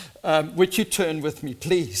would you turn with me,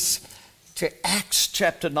 please, to Acts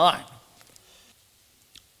chapter 9.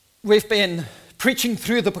 We've been preaching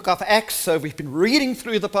through the book of Acts, so we've been reading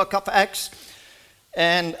through the book of Acts.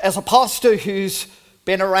 And as a pastor who's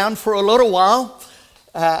been around for a little while,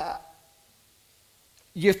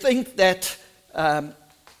 you think that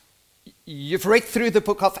you've read through the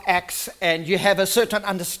book of Acts and you have a certain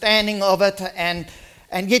understanding of it,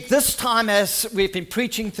 and yet this time, as we've been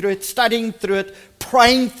preaching through it, studying through it,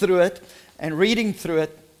 praying through it, and reading through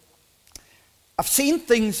it, I've seen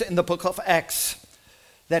things in the book of Acts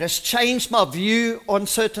that has changed my view on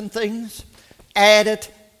certain things, added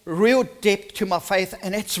real depth to my faith,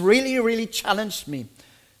 and it's really, really challenged me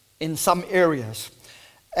in some areas.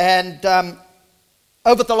 And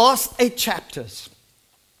over the last 8 chapters,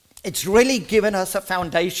 it's really given us a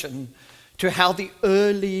foundation to how the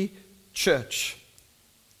early church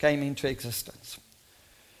came into existence.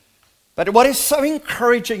 But what is so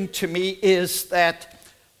encouraging to me is that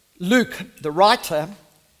Luke, the writer,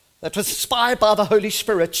 that was inspired by the Holy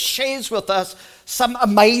Spirit, shares with us some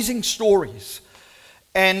amazing stories.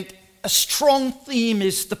 And a strong theme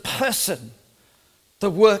is the person, the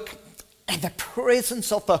work, and the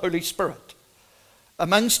presence of the Holy Spirit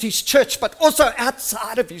amongst his church, but also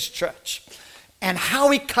outside of his church, and how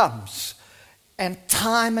he comes. And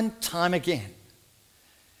time again,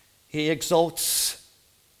 he exalts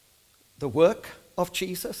the work of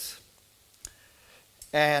Jesus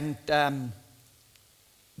and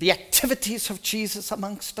the activities of Jesus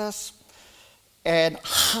amongst us, and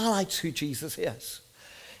highlights who Jesus is.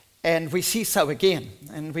 And we see so again,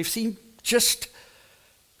 and we've seen just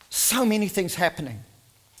so many things happening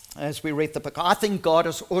as we read the book. I think God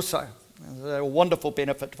is also, a wonderful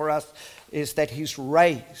benefit for us, is that he's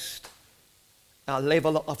raised our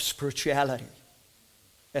level of spirituality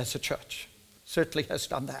as a church. Certainly has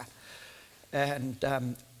done that.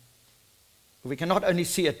 And we can not only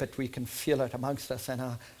see it, but we can feel it amongst us. And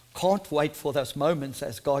I can't wait for those moments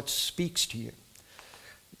as God speaks to you,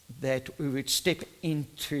 that we would step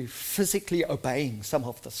into physically obeying some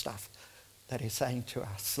of the stuff that he's saying to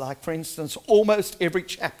us. Like, for instance, almost every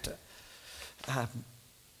chapter,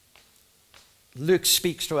 Luke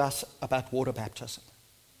speaks to us about water baptism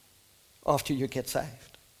after you get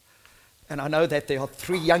saved. And I know that there are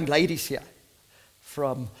 3 young ladies here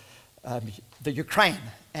from the Ukraine.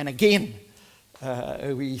 And again,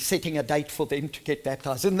 we're setting a date for them to get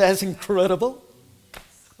baptized. Isn't that incredible?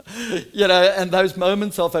 You know, and those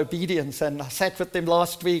moments of obedience. And I sat with them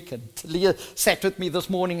last week, and Leah sat with me this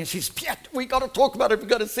morning, and she's, Piet, we got to talk about it, we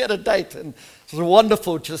got to set a date. And it was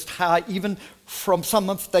wonderful just how even from some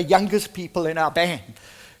of the youngest people in our band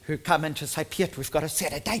who come in to say, Piet, we've got to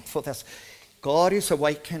set a date for this. God is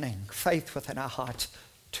awakening faith within our hearts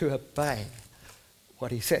to obey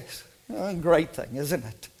what he says. A great thing, isn't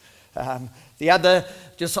it?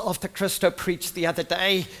 Just after Christo preached the other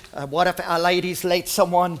day, one of our ladies led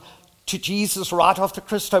someone to Jesus right after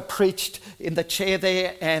Christo preached in the chair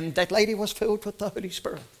there, and that lady was filled with the Holy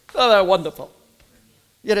Spirit. Oh, they're wonderful.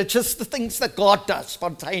 You know, just the things that God does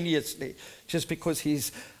spontaneously, just because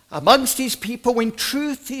he's amongst his people. When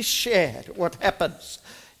truth is shared, what happens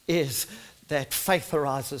is that faith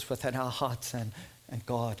arises within our hearts, and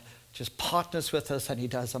God just partners with us, and he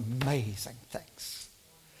does amazing things.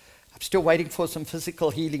 I'm still waiting for some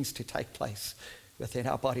physical healings to take place within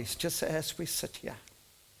our bodies, just as we sit here.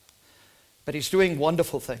 But he's doing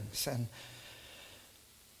wonderful things. And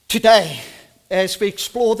today, as we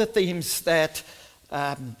explore the themes that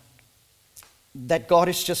God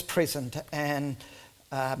is just present, and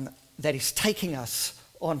that he's taking us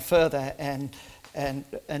on further, and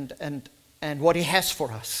what he has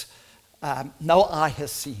for us, no eye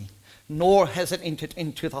has seen, nor has it entered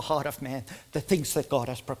into the heart of man the things that God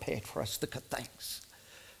has prepared for us, the good things.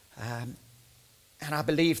 And I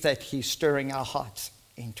believe that he's stirring our hearts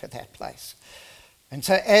into that place. And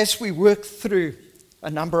so as we work through a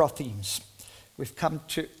number of themes, we've come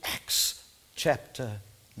to Acts chapter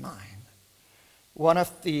 9, one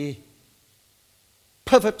of the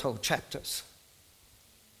pivotal chapters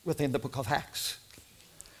within the book of Acts.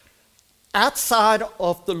 Outside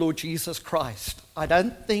of the Lord Jesus Christ, I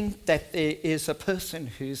don't think that there is a person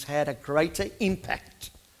who's had a greater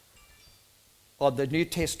impact on the New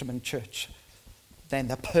Testament church than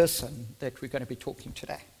the person that we're going to be talking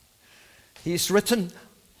today. He's written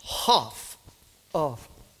half of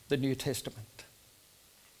the New Testament.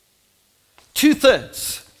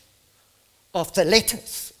 2/3 of the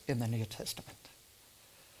letters in the New Testament.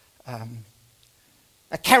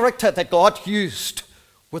 A character that God used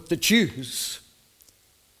with the Jews,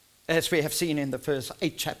 as we have seen in the first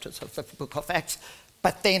 8 chapters of the book of Acts,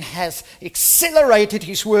 but then has accelerated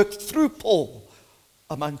his work through Paul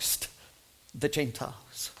amongst the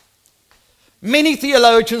Gentiles. Many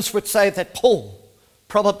theologians would say that Paul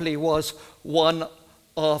probably was one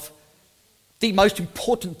of the most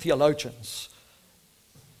important theologians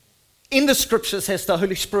in the scriptures as the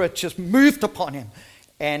Holy Spirit just moved upon him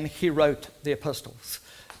and he wrote the epistles,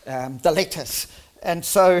 the letters. And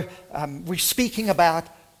so we're speaking about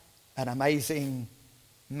an amazing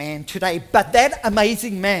man today, but that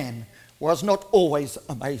amazing man was not always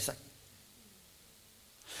amazing.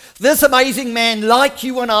 This amazing man, like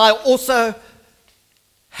you and I, also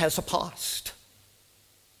has a past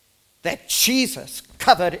that Jesus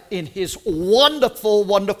covered in his wonderful,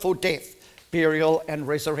 wonderful death, burial, and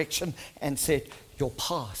resurrection, and said, your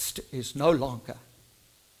past is no longer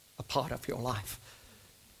a part of your life.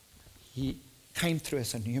 He came through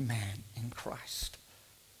as a new man in Christ.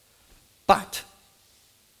 But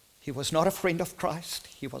he was not a friend of Christ.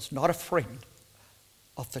 He was not a friend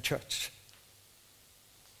of the church.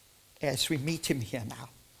 As we meet him here now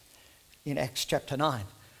in Acts chapter 9.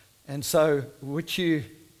 And so would you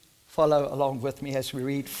follow along with me as we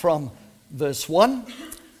read from verse 1,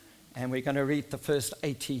 and we're going to read the first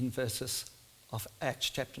 18 verses of Acts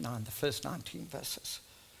chapter 9, the first 19 verses.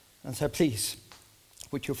 And so please,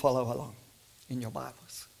 would you follow along in your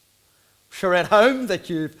Bibles? Sure, at home that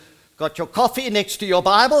you've got your coffee next to your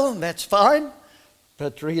Bible, that's fine,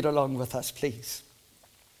 but read along with us, please.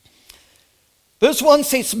 Verse 1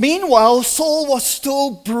 says, meanwhile, Saul was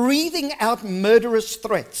still breathing out murderous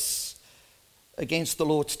threats against the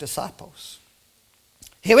Lord's disciples.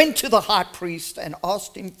 He went to the high priest and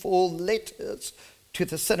asked him for letters to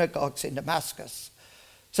the synagogues in Damascus,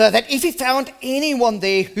 so that if he found anyone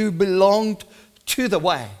there who belonged to the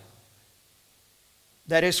way,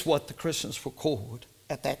 that is what the Christians were called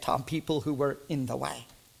at that time, people who were in the way,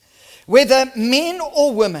 whether men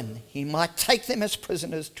or women, he might take them as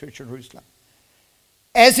prisoners to Jerusalem.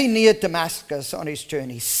 As he neared Damascus on his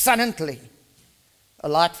journey, suddenly a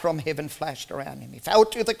light from heaven flashed around him. He fell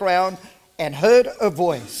to the ground and heard a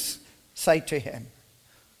voice say to him,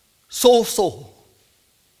 Saul, Saul,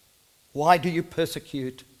 why do you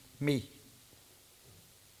persecute me?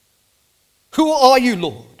 Who are you,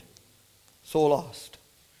 Lord? Saul asked.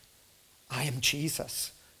 I am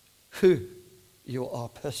Jesus, who you are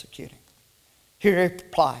persecuting. He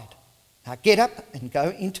replied, now get up and go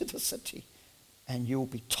into the city, and you will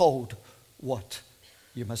be told what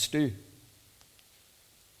you must do.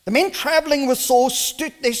 The men traveling with Saul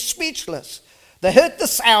stood there speechless. They heard the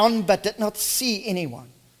sound but did not see anyone.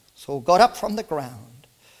 Saul got up from the ground.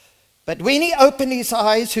 But when he opened his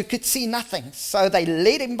eyes, he could see nothing. So they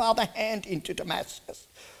led him by the hand into Damascus.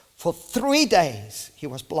 For 3 days he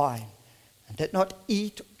was blind and did not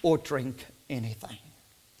eat or drink anything.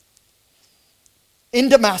 In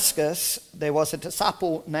Damascus there was a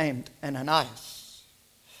disciple named Ananias.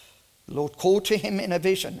 The Lord called to him in a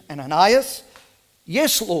vision, Ananias?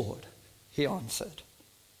 Yes, Lord, he answered.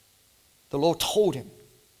 The Lord told him,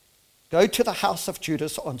 go to the house of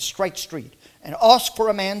Judas on Straight Street and ask for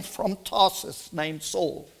a man from Tarsus named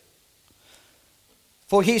Saul.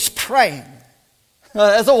 For he's praying.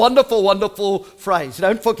 That's a wonderful, wonderful phrase.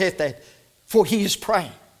 Don't forget that. For he is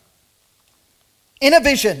praying. In a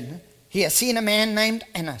vision, he has seen a man named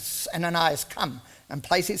Ananias come and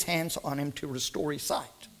place his hands on him to restore his sight.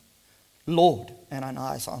 Lord,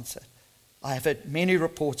 Ananias answered, I have heard many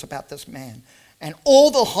reports about this man and all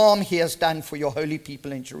the harm he has done for your holy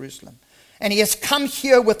people in Jerusalem. And he has come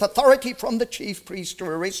here with authority from the chief priest to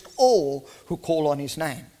arrest all who call on his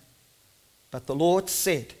name. But the Lord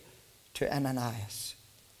said to Ananias,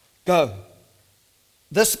 go.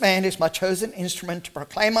 This man is my chosen instrument to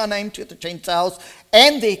proclaim my name to the Gentiles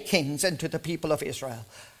and their kings and to the people of Israel.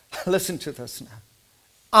 Listen to this now.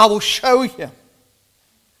 I will show him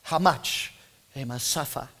how much he must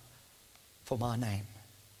suffer for my name.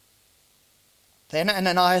 Then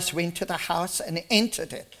Ananias went to the house and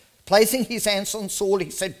entered it. Placing his hands on Saul, he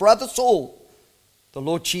said, Brother Saul, the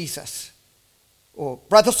Lord Jesus, or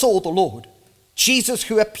Brother Saul, the Lord, Jesus,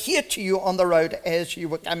 who appeared to you on the road as you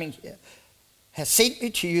were coming here, has sent me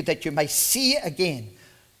to you that you may see again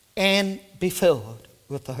and be filled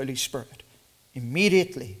with the Holy Spirit.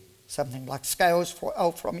 Immediately, something like scales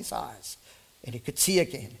fell from his eyes, and he could see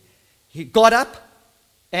again. He got up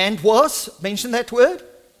and was, mention that word,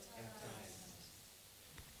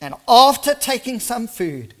 and after taking some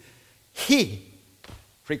food, he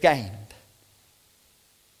regained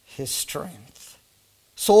his strength.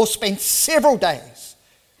 Saul spent several days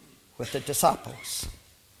with the disciples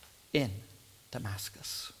in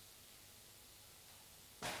Damascus.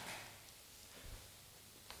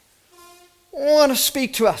 I want to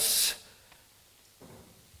speak to us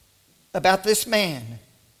about this man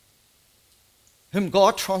whom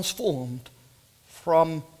God transformed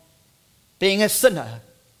from being a sinner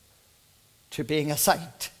to being a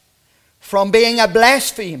saint, from being a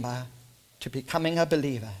blasphemer to becoming a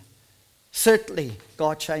believer. Certainly,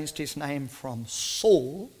 God changed his name from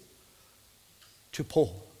Saul to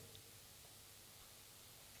Paul.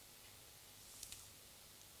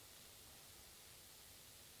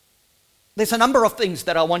 There's a number of things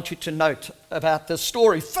that I want you to note about this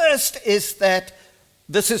story. First is that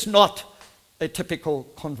this is not a typical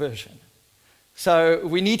conversion. So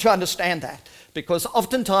we need to understand that, because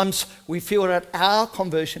oftentimes we feel that our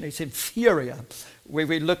conversion is inferior when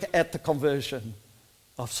we look at the conversion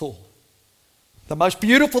of Saul. The most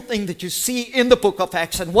beautiful thing that you see in the book of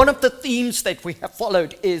Acts, and one of the themes that we have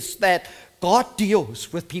followed, is that God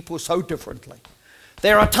deals with people so differently.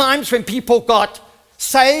 There are times when people got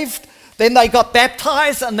saved, then they got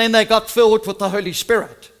baptized, and then they got filled with the Holy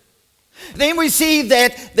Spirit. Then we see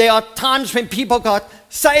that there are times when people got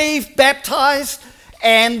saved, baptized,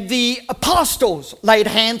 and the apostles laid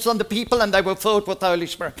hands on the people and they were filled with the Holy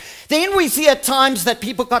Spirit. Then we see at times that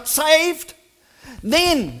people got saved,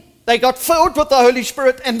 then they got filled with the Holy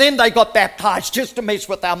Spirit, and then they got baptized, just to mess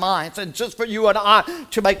with our minds and just for you and I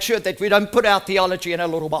to make sure that we don't put our theology in a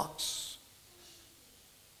little box.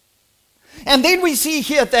 And then we see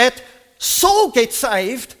here that Saul gets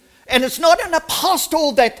saved, and it's not an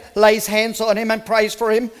apostle that lays hands on him and prays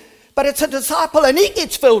for him, but it's a disciple, and he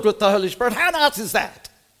gets filled with the Holy Spirit. How nice is that?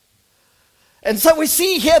 And so we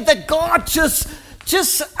see here that God just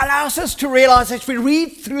allows us to realize as we read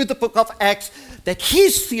through the book of Acts that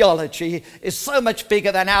his theology is so much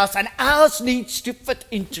bigger than ours, and ours needs to fit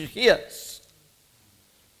into his.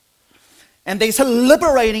 And there's a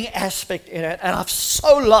liberating aspect in it, and I've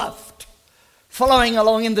so loved following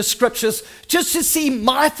along in the scriptures just to see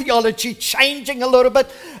my theology changing a little bit,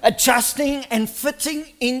 adjusting and fitting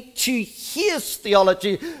into his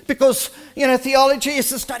theology, because, theology is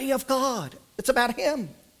the study of God. It's about him.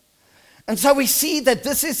 And so we see that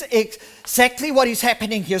this is exactly what is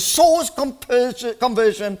happening here. Saul's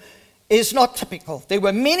conversion is not typical. There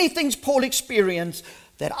were many things Paul experienced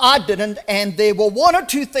that I didn't, and there were one or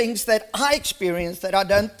two things that I experienced that I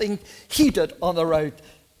don't think he did on the road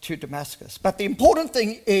to Damascus. But the important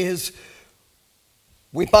thing is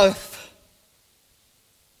we both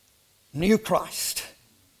knew Christ.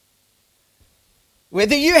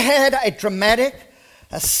 Whether you had a dramatic,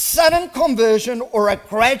 a sudden conversion, or a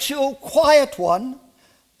gradual, quiet one,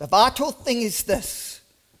 the vital thing is this: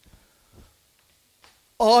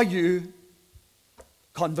 are you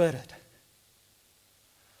converted?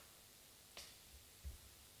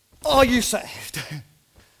 Are you saved?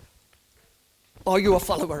 Are you a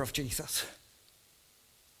follower of Jesus?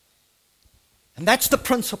 And that's the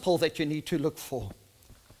principle that you need to look for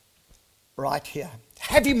right here.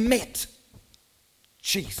 Have you met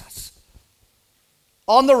Jesus?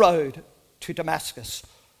 On the road to Damascus,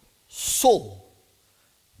 Saul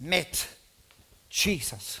met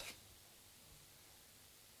Jesus.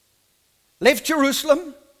 Left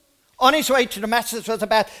Jerusalem. On his way to Damascus was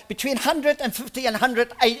about between 150 and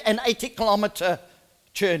 180 kilometer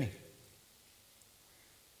journey.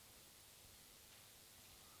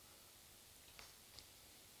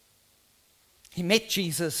 He met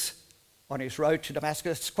Jesus on his road to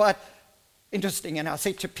Damascus. It's quite interesting, and I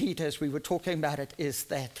said to Peter as we were talking about it, is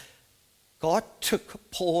that God took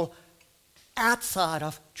Paul outside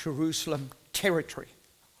of Jerusalem territory.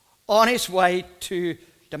 On his way to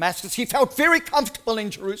Damascus, he felt very comfortable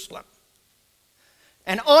in Jerusalem.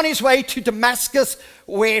 And on his way to Damascus,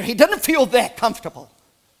 where he didn't feel that comfortable,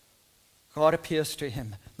 God appears to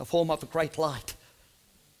him in the form of a great light.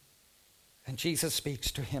 And Jesus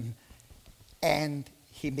speaks to him, and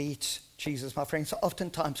he meets Jesus. My friends,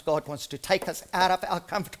 oftentimes God wants to take us out of our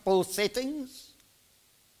comfortable settings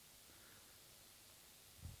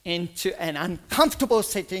into an uncomfortable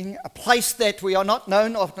setting, a place that we are not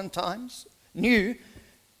known oftentimes, knew,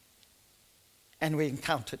 and we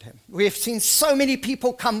encountered him. We have seen so many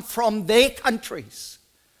people come from their countries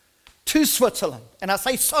to Switzerland, and I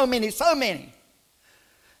say so many.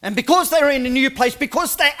 And because they're in a new place,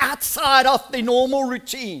 because they're outside of the normal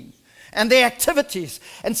routine and their activities,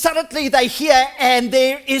 and suddenly they hear and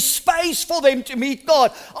there is space for them to meet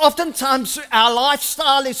God. Oftentimes our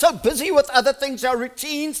lifestyle is so busy with other things, our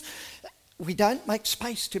routines, we don't make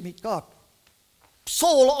space to meet God.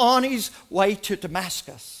 Saul, on his way to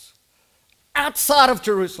Damascus, outside of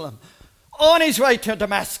Jerusalem, on his way to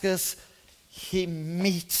Damascus, he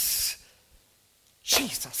meets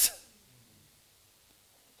Jesus.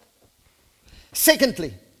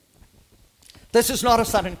 Secondly, This is not a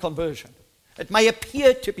sudden conversion. It may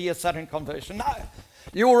appear to be a sudden conversion. No.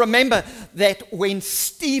 You will remember that when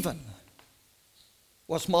Stephen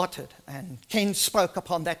was martyred, and Ken spoke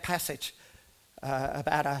upon that passage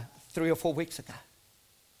about 3 or 4 weeks ago.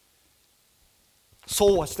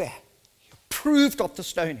 Saul was there. He approved of the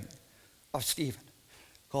stoning of Stephen.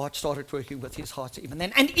 God started working with his heart even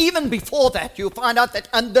then. And even before that, you'll find out that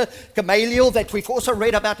under Gamaliel, that we've also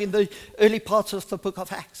read about in the early parts of the book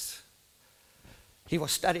of Acts, he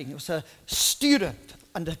was studying. He was a student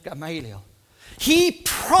under Gamaliel. He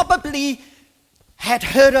probably had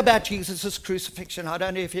heard about Jesus' crucifixion. I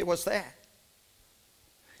don't know if he was there.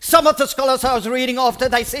 Some of the scholars I was reading after,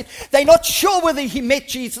 they said they're not sure whether he met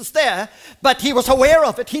Jesus there, but he was aware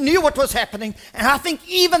of it. He knew what was happening. And I think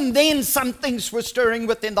even then some things were stirring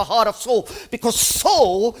within the heart of Saul, because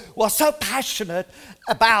Saul was so passionate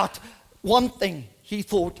about one thing. He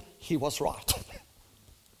thought he was right.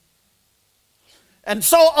 And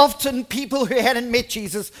so often people who hadn't met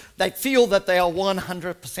Jesus, they feel that they are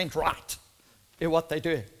 100% right in what they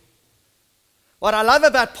do. What I love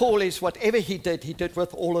about Paul is whatever he did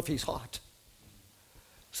with all of his heart.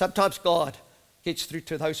 Sometimes God gets through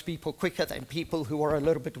to those people quicker than people who are a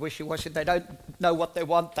little bit wishy-washy. They don't know what they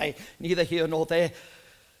want. They neither here nor there.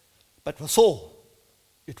 But with Saul,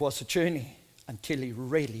 it was a journey until he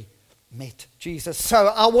really met Jesus. So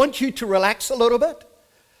I want you to relax a little bit.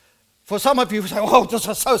 For some of you who say, oh, this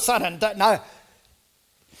is so sudden. No.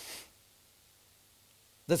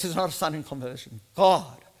 This is not a sudden conversion.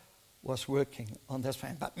 God was working on this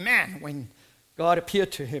man. But man, when God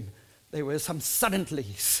appeared to him, there were some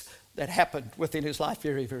suddenlies that happened within his life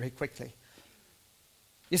very, very quickly.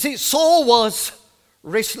 You see, Saul was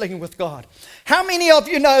wrestling with God. How many of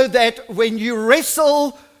you know that when you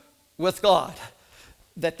wrestle with God,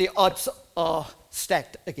 that the odds are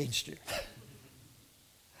stacked against you?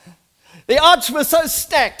 The odds were so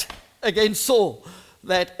stacked against Saul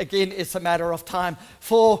that, again, it's a matter of time.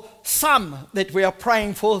 For some that we are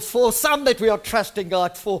praying for some that we are trusting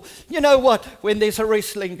God for, you know what? When there's a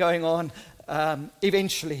wrestling going on,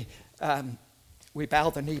 eventually we bow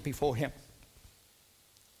the knee before him.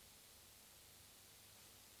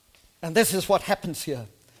 And this is what happens here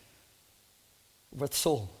with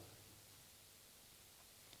Saul.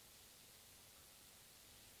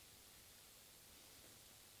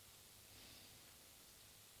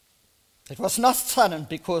 It was not sudden,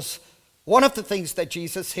 because one of the things that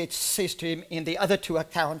Jesus says to him in the other two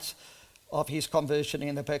accounts of his conversion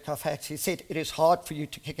in the book of Acts, he said, it is hard for you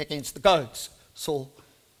to kick against the goads, Saul.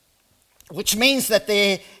 Which means that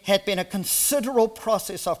there had been a considerable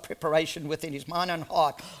process of preparation within his mind and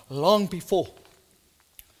heart long before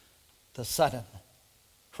the sudden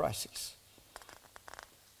crisis.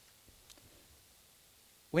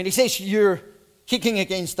 When he says you're kicking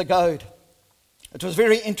against the goad, it was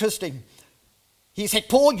very interesting. He said,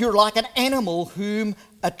 Paul, you're like an animal whom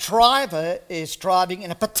a driver is driving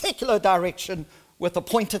in a particular direction with a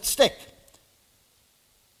pointed stick,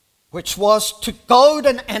 which was to goad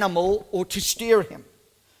an animal or to steer him.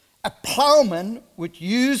 A plowman would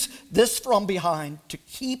use this from behind to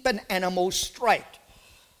keep an animal straight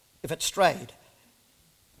if it strayed.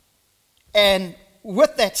 And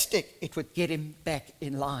with that stick, it would get him back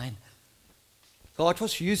in line. God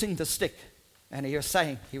was using the stick. And he was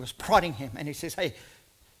saying, he was prodding him. And he says, hey,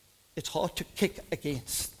 it's hard to kick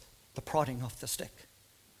against the prodding of the stick.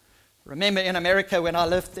 Remember in America when I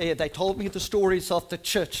lived there, they told me the stories of the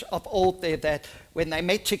church of old there, that when they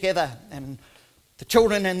met together and the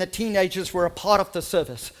children and the teenagers were a part of the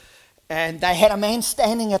service, and they had a man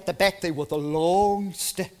standing at the back there with a long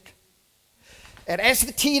stick. And as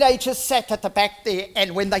the teenagers sat at the back there,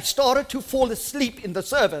 and when they started to fall asleep in the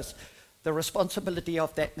service, the responsibility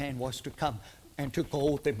of that man was to come and to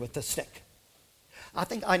hold them with the stick. I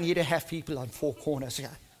think I need to have people on four corners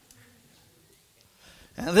here.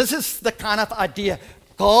 And this is the kind of idea.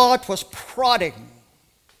 God was prodding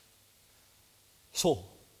Saul.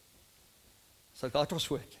 So God was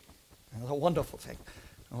working. And it was a wonderful thing.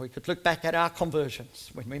 And we could look back at our conversions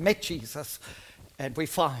when we met Jesus, and we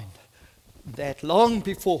find that long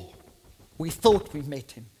before we thought we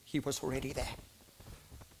met him, he was already there,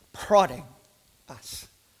 prodding us.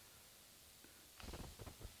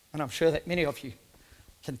 And I'm sure that many of you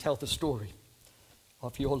can tell the story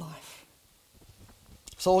of your life.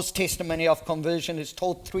 Saul's testimony of conversion is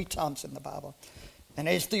told 3 times in the Bible. And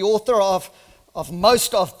as the author of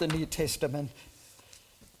most of the New Testament,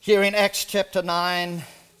 here in Acts chapter 9,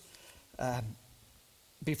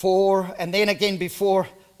 before, and then again before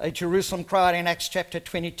a Jerusalem crowd in Acts chapter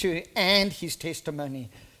 22, and his testimony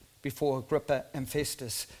before Agrippa and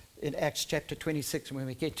Festus in Acts chapter 26, when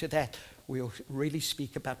we get to that, we'll really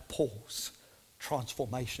speak about Paul's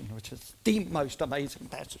transformation, which is the most amazing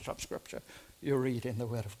passage of Scripture you read in the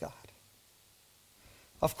Word of God.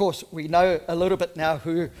 Of course, we know a little bit now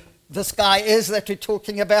who this guy is that we're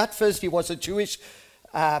talking about. First, he was a Jewish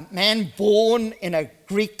man born in a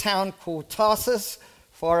Greek town called Tarsus,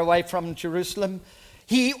 far away from Jerusalem.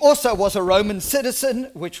 He also was a Roman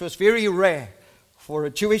citizen, which was very rare for a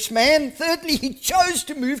Jewish man. Thirdly, he chose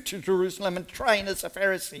to move to Jerusalem and train as a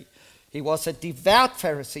Pharisee. He was a devout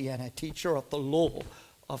Pharisee and a teacher of the law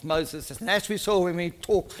of Moses. And as we saw when we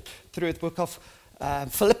talked through the book of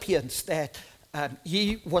Philippians, that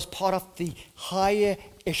he was part of the higher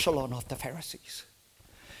echelon of the Pharisees.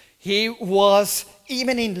 He was,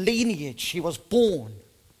 even in lineage, he was born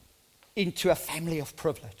into a family of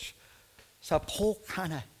privilege. So Paul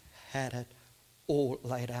kind of had it all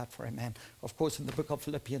laid out for him. And of course, in the book of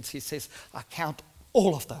Philippians, he says, I count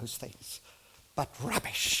all of those things but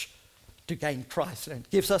rubbish to gain Christ. And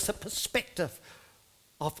it gives us a perspective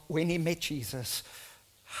of when he met Jesus,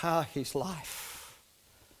 how his life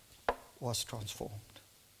was transformed.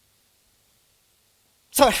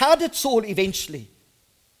 So how did Saul eventually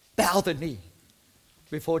bow the knee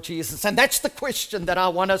before Jesus? And that's the question that I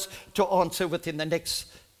want us to answer within the next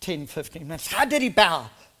 10, 15 minutes. How did he bow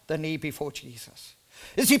the knee before Jesus?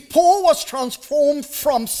 You see, Paul was transformed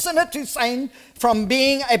from sinner to saint, from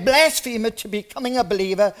being a blasphemer to becoming a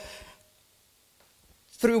believer,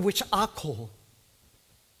 through which I call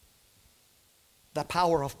the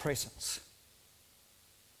power of presence.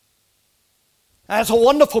 That's a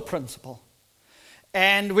wonderful principle.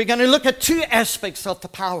 And we're going to look at two aspects of the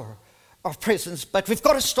power of presence, but we've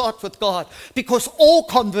got to start with God, because all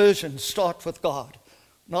conversions start with God,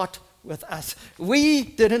 not with us. We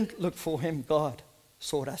didn't look for him, God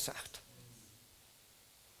sought us out.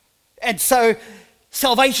 And so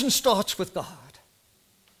salvation starts with God,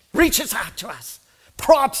 reaches out to us,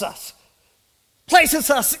 prods us, places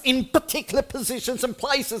us in particular positions and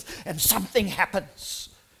places, and something happens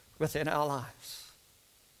within our lives.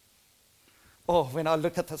 Oh, when I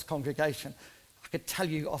look at this congregation, I could tell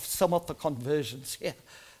you of some of the conversions here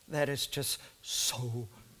that is just so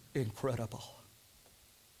incredible.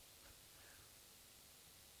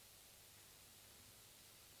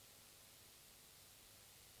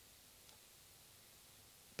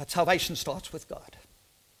 But salvation starts with God.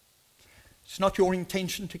 It's not your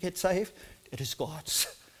intention to get saved, it is God's.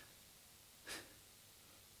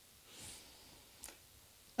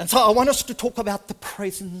 And so I want us to talk about the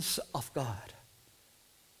presence of God.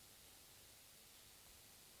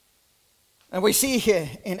 And we see here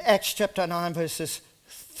in Acts chapter 9, verses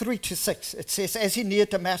 3 to 6, it says, as he neared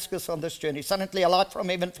Damascus on this journey, suddenly a light from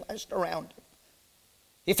heaven flashed around him.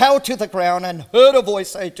 He fell to the ground and heard a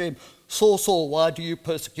voice say to him, Saul, Saul, why do you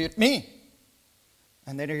persecute me?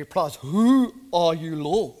 And then he replies, who are you,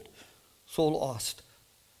 Lord? Saul asked,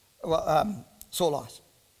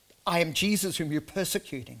 I am Jesus whom you're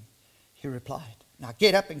persecuting. He replied, now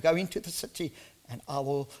get up and go into the city, and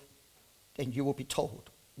you will be told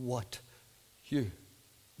what you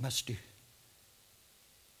must do.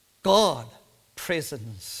 God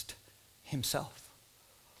presenced himself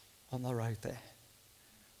on the road there.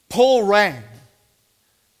 Paul ran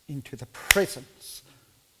into the presence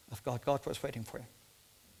of God. God was waiting for him.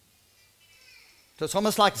 It was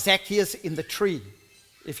almost like Zacchaeus in the tree,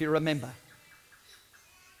 if you remember.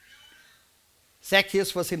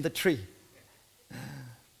 Zacchaeus was in the tree.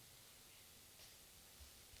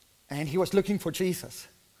 And he was looking for Jesus.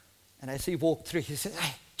 And as he walked through, he said,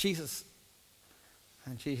 hey, Jesus.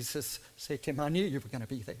 And Jesus said to him, I knew you were going to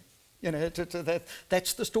be there. You know,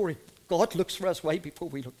 that's the story. God looks for us way before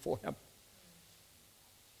we look for him.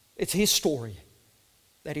 It's his story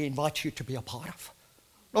that he invites you to be a part of,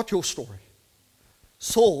 not your story.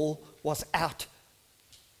 Saul was out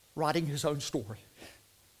writing his own story.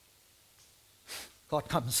 God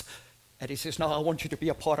comes and he says, no, I want you to be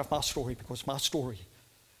a part of my story because my story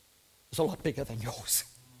is a lot bigger than yours.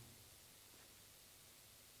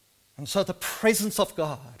 And so the presence of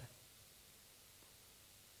God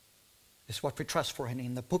is what we trust for. And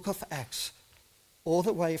in the book of Acts, all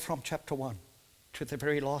the way from chapter 1 to the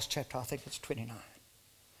very last chapter, I think it's 29,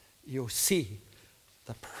 you'll see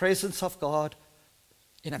the presence of God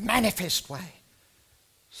in a manifest way.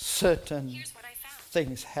 Certain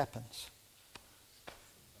things happen.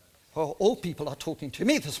 Well, all people are talking to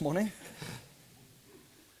me this morning.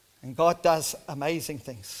 And God does amazing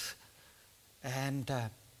things. And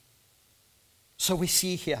so we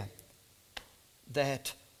see here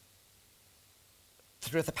that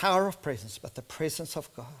through the power of presence, but the presence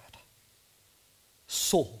of God,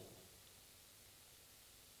 Saul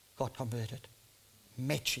got converted,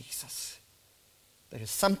 met Jesus, There is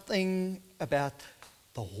something about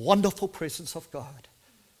the wonderful presence of God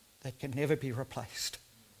that can never be replaced.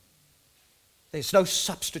 There's no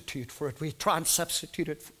substitute for it. We try and substitute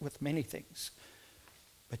it with many things.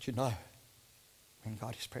 But you know, when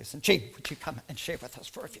God is present. Jean, would you come and share with us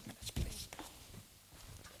for a few minutes, please?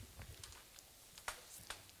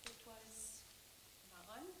 It was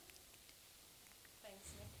on.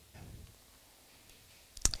 Thanks,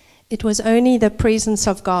 Nick. It was only the presence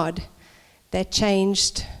of God that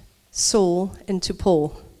changed Saul into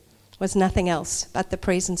Paul. It was nothing else but the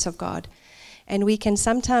presence of God. And we can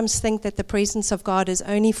sometimes think that the presence of God is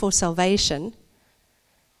only for salvation,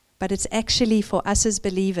 but it's actually for us as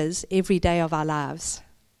believers every day of our lives.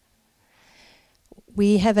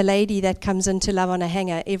 We have a lady that comes into Love on a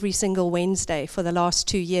Hanger every single Wednesday for the last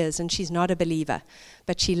 2 years, and she's not a believer,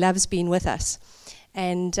 but she loves being with us.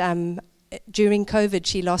 And during COVID,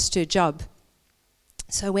 she lost her job.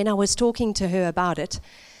 So when I was talking to her about it,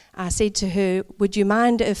 I said to her, would you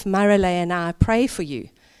mind if Marale and I pray for you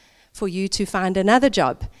to find another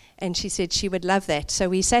job? And she said she would love that. So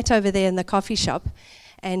we sat over there in the coffee shop,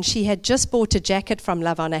 and she had just bought a jacket from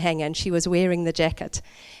Love on a Hanger, and she was wearing the jacket.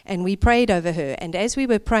 And we prayed over her, and as we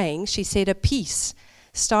were praying, she said a peace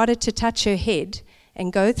started to touch her head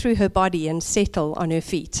and go through her body and settle on her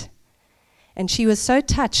feet. And she was so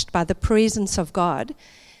touched by the presence of God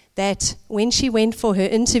that when she went for her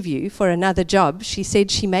interview for another job, she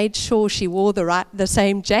said she made sure she wore the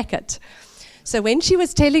same jacket. So when she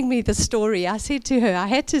was telling me the story, I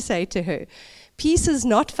had to say to her, peace is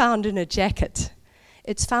not found in a jacket.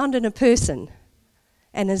 It's found in a person,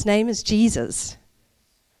 and his name is Jesus.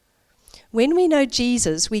 When we know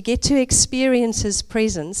Jesus, we get to experience his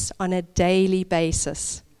presence on a daily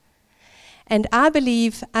basis. And I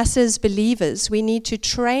believe us as believers, we need to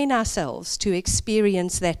train ourselves to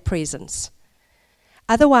experience that presence.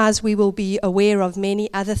 Otherwise, we will be aware of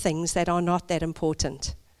many other things that are not that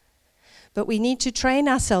important. But we need to train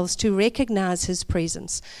ourselves to recognize his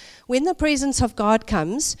presence. When the presence of God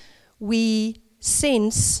comes, we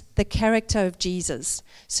sense the character of Jesus.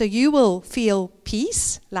 So you will feel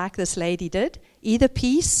peace, like this lady did, either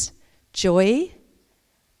peace, joy,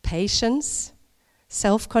 patience,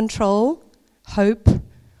 self-control, hope,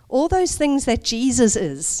 all those things that Jesus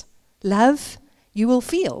is, love, you will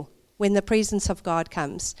feel when the presence of God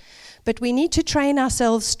comes. But we need to train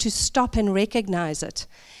ourselves to stop and recognize it.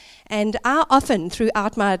 And I often,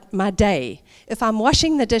 throughout my day, if I'm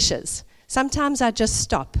washing the dishes, sometimes I just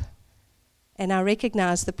stop and I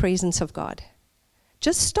recognize the presence of God.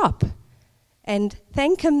 Just stop and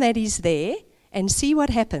thank him that he's there and see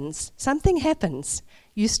what happens. Something happens.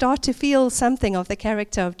 You start to feel something of the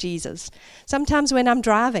character of Jesus. Sometimes when I'm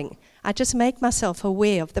driving, I just make myself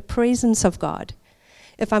aware of the presence of God.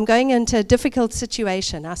 If I'm going into a difficult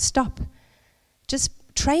situation, I stop. Just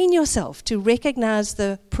train yourself to recognize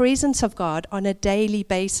the presence of God on a daily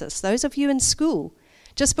basis. Those of you in school,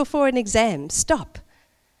 just before an exam, stop.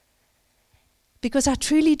 Because I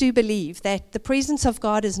truly do believe that the presence of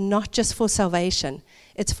God is not just for salvation,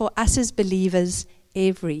 it's for us as believers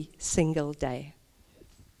every single day.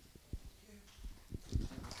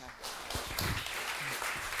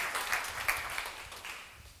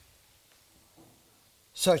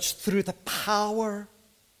 So it's through the power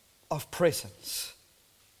of presence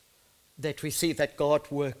that we see that God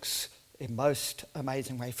works in most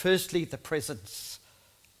amazing way. Firstly, the presence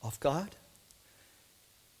of God.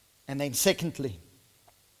 And then secondly,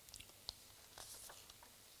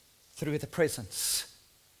 through the presence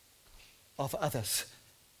of others.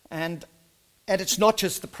 And it's not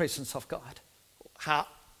just the presence of God. How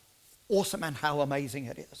awesome and how amazing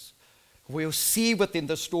it is. We'll see within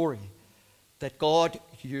the story that God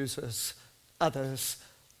uses others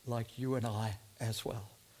like you and I as well.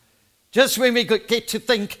 Just when we get to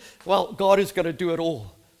think, well, God is going to do it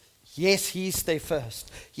all. Yes, he's there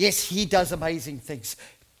first. Yes, he does amazing things.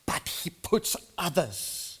 But he puts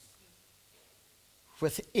others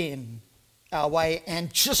within our way.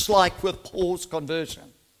 And just like with Paul's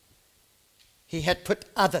conversion, he had put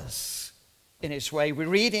others in his way. We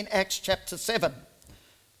read in Acts chapter 7,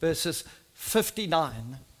 verses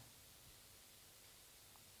 59.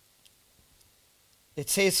 It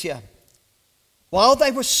says here, while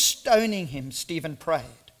they were stoning him, Stephen prayed,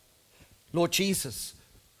 Lord Jesus,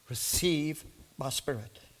 receive my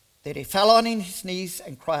spirit. Then he fell on his knees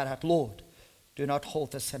and cried out, Lord, do not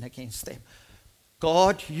hold this sin against them.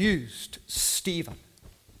 God used Stephen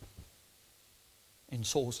in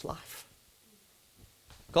Saul's life.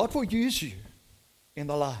 God will use you in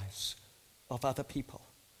the lives of other people.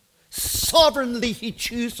 Sovereignly he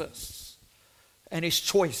chooses, and his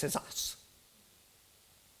choice is us.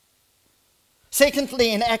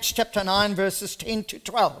 Secondly, in Acts chapter 9, verses 10 to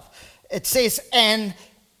 12, it says, and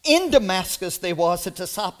in Damascus there was a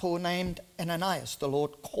disciple named Ananias. The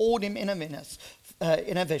Lord called him in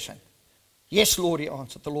a vision. Yes, Lord, he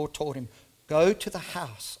answered. The Lord told him, go to the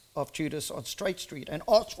house of Judas on Straight Street and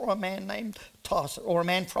ask for a man named Tarsus, or a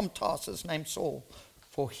man from Tarsus named Saul,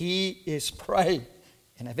 for he is praying.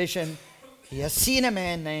 In a vision, he has seen a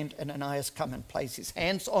man named Ananias come and place his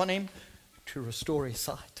hands on him to restore his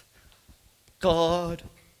sight. God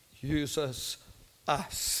uses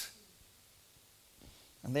us.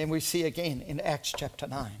 And then we see again in Acts chapter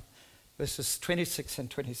 9, verses 26 and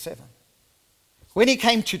 27. When he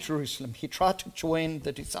came to Jerusalem, he tried to join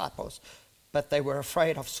the disciples, but they were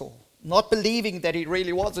afraid of Saul, not believing that he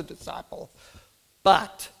really was a disciple.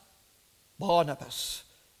 But Barnabas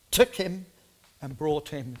took him and brought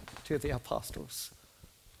him to the apostles.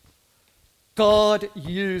 God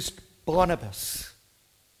used Barnabas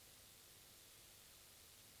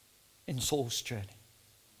in Saul's journey.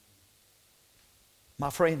 My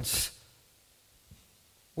friends,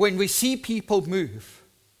 when we see people move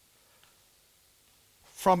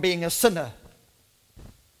from being a sinner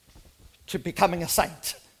to becoming a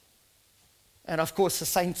saint, and of course a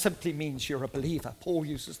saint simply means you're a believer. Paul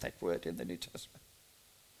uses that word in the New Testament.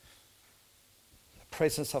 The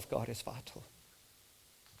presence of God is vital,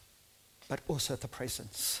 but also the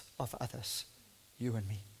presence of others, you and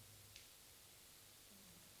me.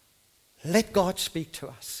 Let God speak to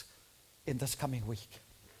us in this coming week.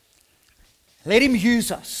 Let him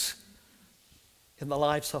use us in the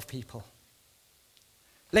lives of people.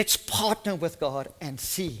 Let's partner with God and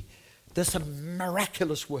see this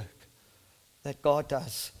miraculous work that God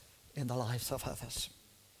does in the lives of others.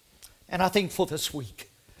 And I think for this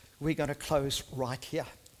week, we're going to close right here.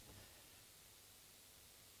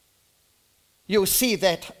 You'll see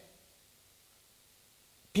that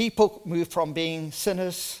people move from being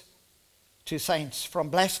sinners to saints, from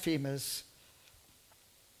blasphemers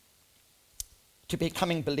to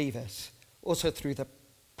becoming believers, also through the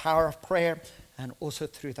power of prayer and also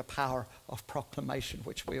through the power of proclamation,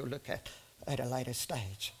 which we'll look at a later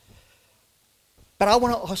stage. But I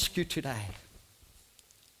want to ask you today,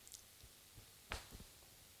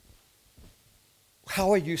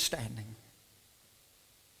 how are you standing?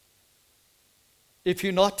 If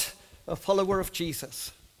you're not a follower of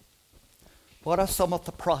Jesus, what are some of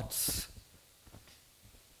the prods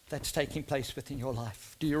that's taking place within your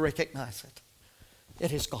life? Do you recognize it?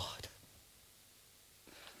 It is God.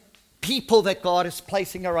 People that God is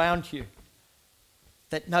placing around you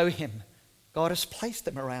that know him, God has placed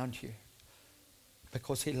them around you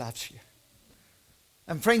because he loves you.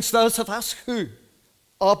 And friends, those of us who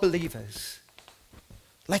are believers,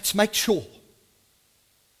 let's make sure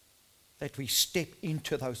that we step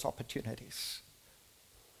into those opportunities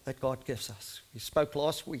that God gives us. We spoke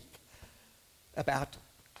last week about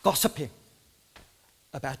gossiping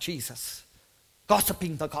about Jesus,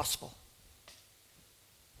 gossiping the gospel.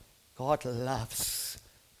 God loves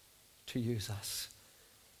to use us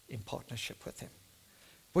in partnership with him.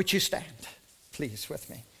 Would you stand, please, with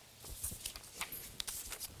me?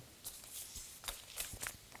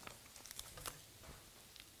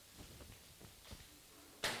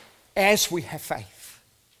 As we have faith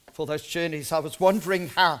for those journeys, I was wondering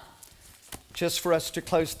how, just for us to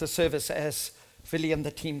close the service as Billy and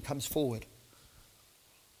the team comes forward.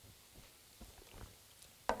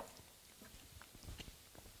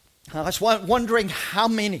 I was wondering how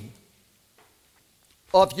many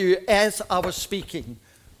of you, as I was speaking,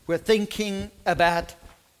 were thinking about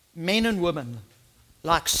men and women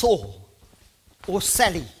like Saul or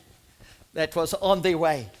Sally that was on their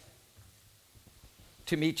way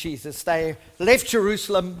to meet Jesus. They left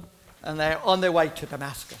Jerusalem and they're on their way to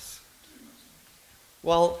Damascus.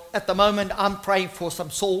 Well, at the moment, I'm praying for some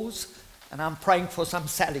Sauls and I'm praying for some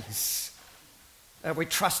Sallys. And we're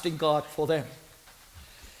trusting God for them.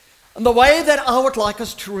 And the way that I would like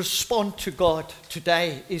us to respond to God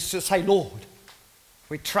today is to say, Lord,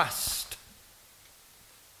 we trust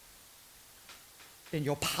in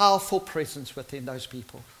your powerful presence within those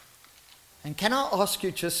people. And can I ask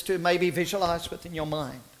you just to maybe visualize within your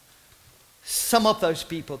mind some of those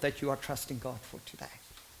people that you are trusting God for today?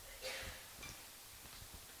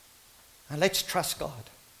 And let's trust God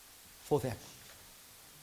for them.